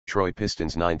Detroit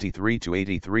Pistons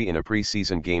 93-83 in a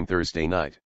preseason game Thursday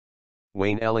night.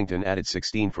 Wayne Ellington added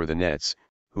 16 for the Nets,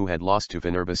 who had lost to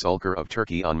Fenerbahçe Ulker of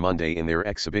Turkey on Monday in their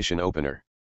exhibition opener.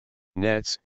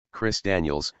 Nets, Chris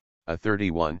Daniels, a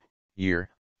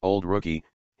 31-year-old rookie,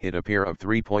 hit a pair of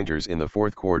three-pointers in the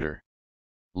fourth quarter.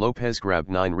 Lopez grabbed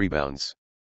 9 rebounds.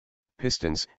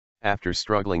 Pistons, after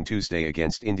struggling Tuesday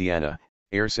against Indiana,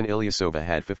 Ersan Ilyasova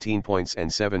had 15 points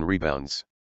and 7 rebounds.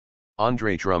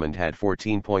 Andre Drummond had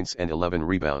 14 points and 11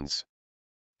 rebounds.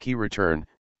 Key return: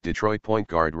 Detroit point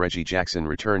guard Reggie Jackson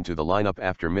returned to the lineup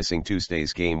after missing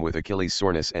Tuesday's game with Achilles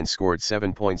soreness and scored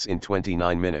 7 points in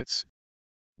 29 minutes.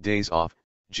 Days off: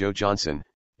 Joe Johnson,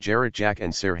 Jarrett Jack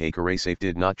and Serhej Karasev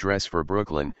did not dress for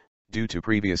Brooklyn, due to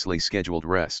previously scheduled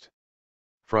rest.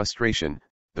 Frustration: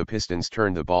 the Pistons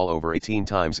turned the ball over 18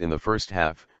 times in the first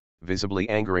half, visibly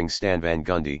angering Stan Van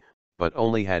Gundy, but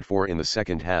only had 4 in the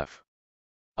second half.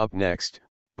 Up next,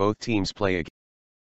 both teams play again.